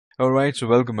Alright, so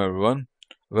welcome everyone.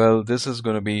 Well, this is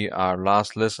going to be our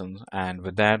last lesson, and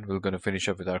with that, we're going to finish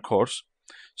up with our course.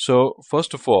 So,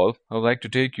 first of all, I would like to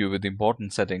take you with the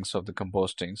important settings of the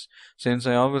compostings, since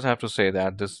I always have to say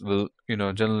that this will,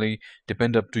 generally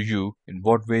depend up to you in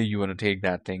what way you want to take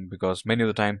that thing, because many of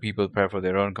the time people prefer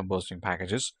their own composting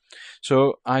packages.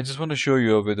 So, I just want to show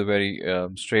you with a very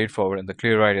straightforward and the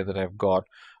clear idea that I've got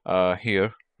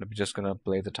here. Let me just gonna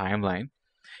play the timeline.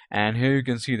 And here you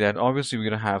can see that obviously we're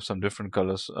going to have some different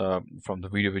colors from the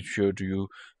video which showed to you,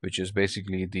 which is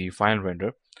basically the final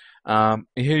render.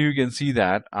 Here you can see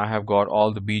that I have got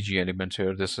all the BG elements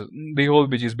here. This is the whole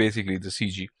BG is basically the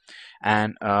CG,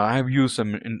 and I have used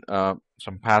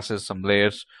some passes, some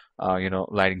layers,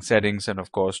 lighting settings, and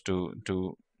of course to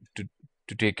to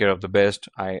take care of the best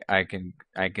I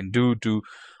can do to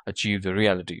achieve the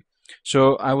reality.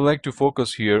 So I would like to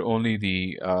focus here only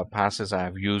the passes I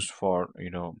have used for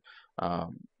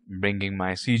bringing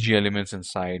my CG elements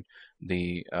inside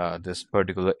the this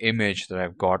particular image that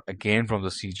I've got again from the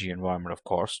CG environment, of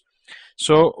course.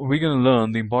 So we're going to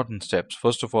learn the important steps.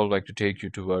 First of all, I'd like to take you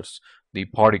towards the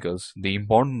particles, the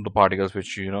important particles,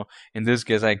 which in this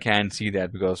case I can't see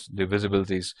that because the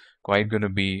visibility is quite going to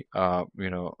be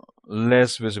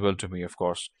less visible to me, of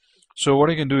course. So what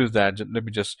I can do is that let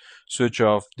me just switch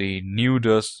off the new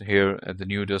dust here. The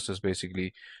new dust is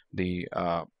basically the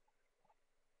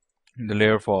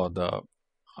layer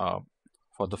uh,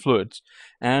 for the fluids,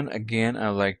 and again I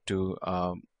like to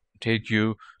take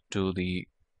you to the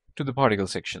particle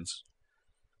sections.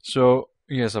 So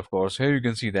yes, of course, here you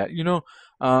can see that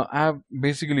I have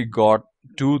basically got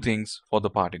two things for the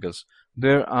particles.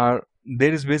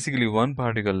 There is basically one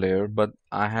particle layer, but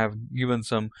I have given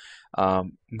some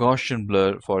Gaussian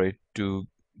blur for it to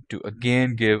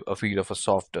again give a feel of a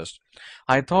soft dust.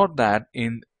 I thought that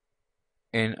in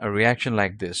a reaction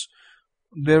like this,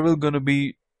 there will gonna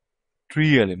be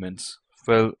three elements.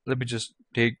 Well, let me just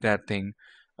take that thing.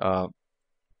 Uh,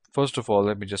 First of all,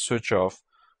 let me just switch off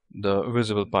the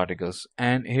visible particles.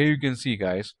 And here you can see,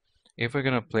 guys, if we're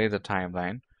gonna play the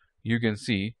timeline, you can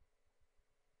see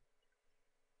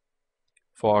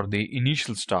for the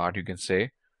initial start, you can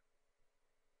say,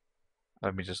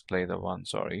 let me just play the one,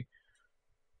 sorry.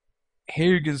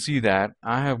 Here you can see that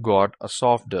I have got a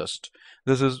soft dust.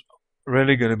 This is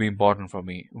really going to be important for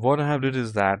me. What I have did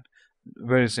is that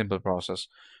very simple process.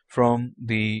 From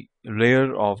the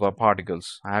layer of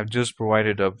particles, I have just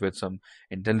provided up with some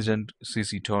intelligent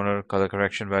CC toner color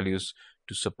correction values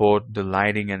to support the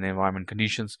lighting and environment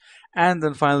conditions, and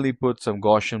then finally put some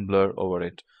Gaussian blur over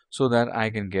it so that I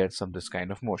can get some this kind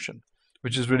of motion,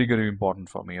 which is really going to be important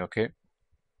for me. Okay.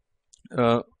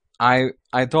 uh, I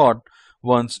thought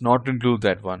once not to include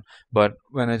that one, but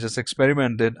when I just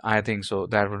experimented, I think so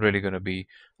that was really going to be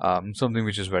something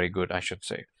which is very good, I should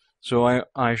say. So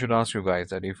I should ask you guys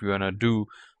that if you wanna do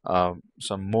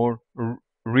some more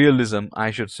realism,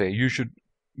 I should say you should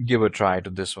give a try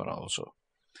to this one also.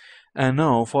 And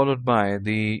now followed by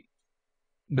the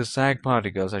sag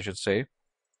particles, I should say.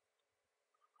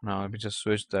 Now let me just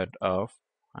switch that off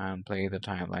and play the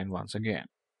timeline once again.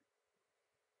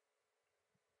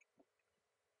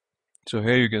 So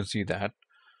here you can see that.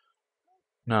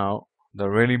 Now, the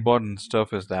really important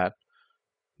stuff is that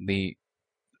the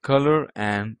color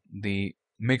and the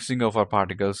mixing of our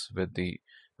particles with the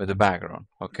background.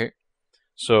 Okay,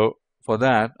 so for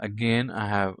that, again, I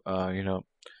have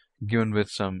given with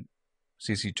some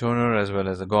CC toner as well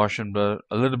as a Gaussian blur,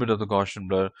 a little bit of the Gaussian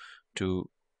blur to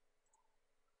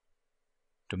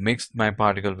mix my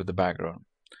particle with the background.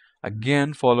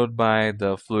 Again, followed by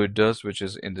the fluid dust, which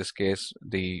is in this case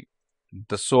the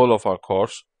soul of our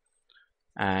course.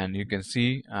 And you can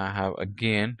see I have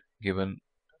again given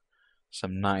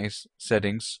some nice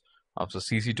settings of the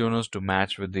CC toners to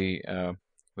match with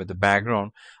the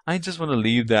background. I just want to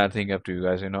leave that thing up to you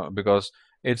guys, because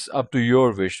it's up to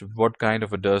your wish what kind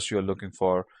of a dust you're looking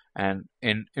for and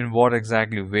in what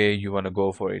exactly way you want to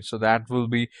go for it. So that will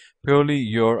be purely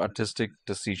your artistic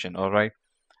decision, all right?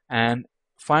 And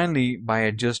finally, by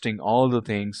adjusting all the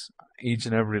things, each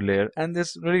and every layer, and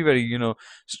this really very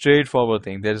straightforward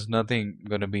thing, there is nothing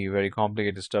going to be very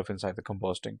complicated stuff inside the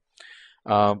composting.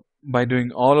 By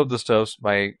doing all of the stuffs,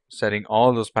 by setting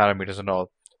all those parameters and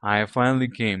all, I finally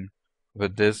came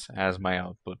with this as my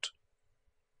output,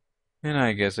 and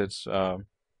I guess it's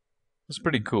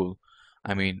pretty cool.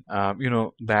 I mean,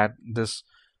 that this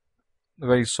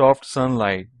very soft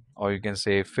sunlight, or you can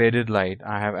say faded light,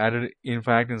 I have added in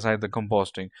fact inside the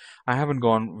composting. I haven't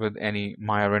gone with any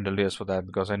Maya render layers for that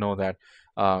because I know that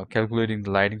calculating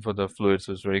the lighting for the fluids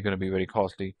is really going to be very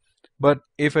costly. But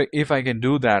if I can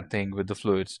do that thing with the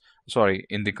fluids, sorry,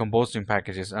 in the composting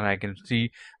packages, and I can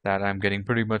see that I'm getting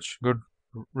pretty much good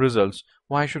results,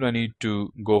 why should I need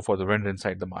to go for the render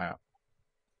inside the Maya?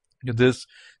 This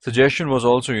suggestion was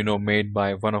also, made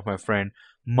by one of my friend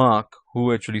Mark,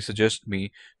 who actually suggested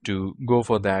me to go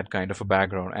for that kind of a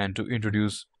background and to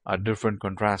introduce a different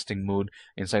contrasting mood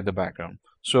inside the background.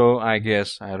 So I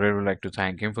guess I really would like to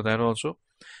thank him for that also.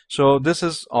 So this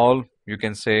is all, you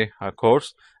can say, our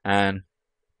course, and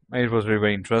it was very,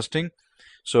 very interesting.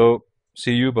 So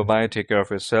see you, bye bye, take care of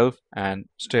yourself, and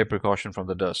stay precaution from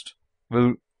the dust.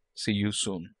 We'll see you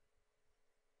soon.